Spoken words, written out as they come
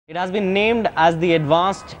It has been named as the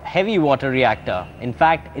Advanced Heavy Water Reactor. In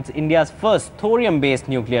fact, it's India's first thorium-based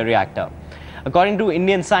nuclear reactor. According to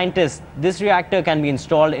Indian scientists, this reactor can be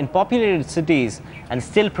installed in populated cities and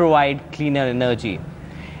still provide cleaner energy.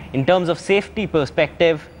 In terms of safety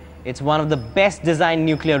perspective, it's one of the best designed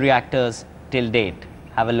nuclear reactors till date.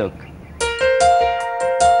 Have a look.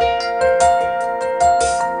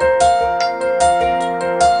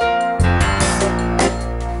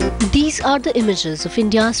 These are the images of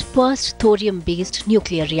India's first thorium-based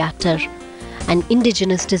nuclear reactor, an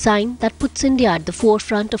indigenous design that puts India at the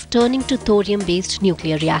forefront of turning to thorium-based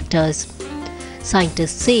nuclear reactors.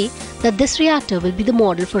 Scientists say that this reactor will be the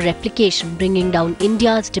model for replication, bringing down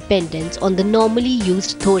India's dependence on the normally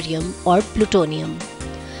used thorium or plutonium.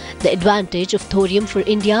 The advantage of thorium for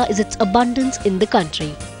India is its abundance in the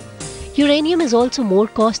country. Uranium is also more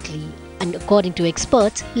costly and, according to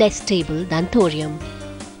experts, less stable than thorium.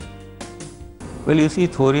 Well, you see,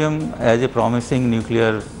 thorium as a promising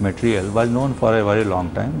nuclear material was known for a very long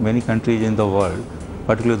time. Many countries in the world,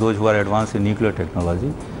 particularly those who are advanced in nuclear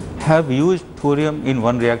technology, have used thorium in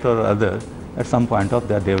one reactor or other at some point of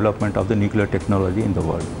their development of the nuclear technology in the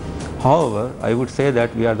world. However, I would say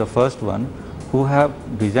that we are the first one who have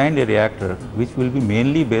designed a reactor which will be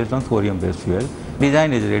mainly based on thorium-based fuel.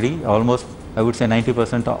 Design is ready, almost I would say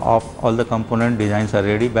 90% of all the component designs are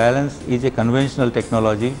ready. Balance is a conventional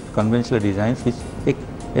technology, conventional designs which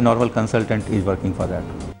a normal consultant is working for that.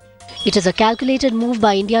 It is a calculated move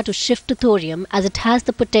by India to shift to thorium, as it has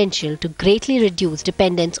the potential to greatly reduce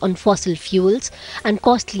dependence on fossil fuels and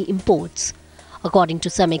costly imports. According to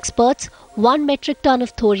some experts, 1 metric ton of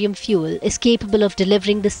thorium fuel is capable of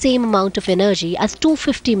delivering the same amount of energy as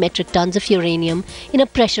 250 metric tons of uranium in a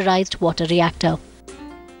pressurized water reactor.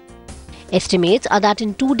 Estimates are that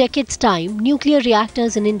in 2 decades' time, nuclear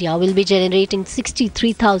reactors in India will be generating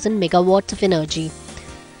 63,000 megawatts of energy.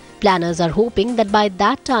 Planners are hoping that by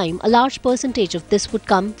that time, a large percentage of this would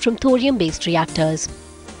come from thorium-based reactors.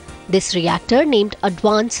 This reactor, named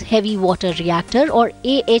Advanced Heavy Water Reactor or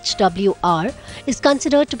AHWR, is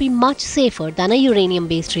considered to be much safer than a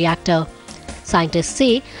uranium-based reactor. Scientists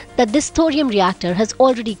say that this thorium reactor has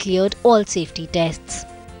already cleared all safety tests.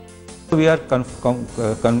 We are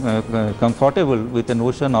comfortable with the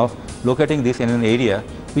notion of locating this in an area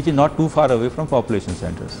which is not too far away from population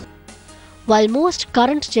centers. While most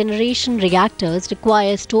current generation reactors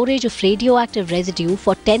require storage of radioactive residue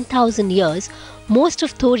for 10,000 years, most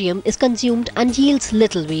of thorium is consumed and yields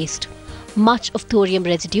little waste. Much of thorium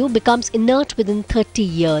residue becomes inert within 30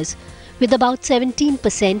 years, with about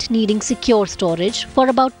 17% needing secure storage for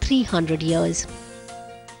about 300 years.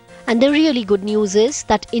 And the really good news is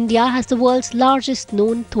that India has the world's largest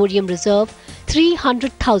known thorium reserve,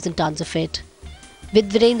 300,000 tons of it.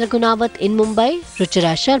 With Virendra Gunawat in Mumbai,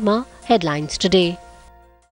 Ruchira Sharma, Headlines Today.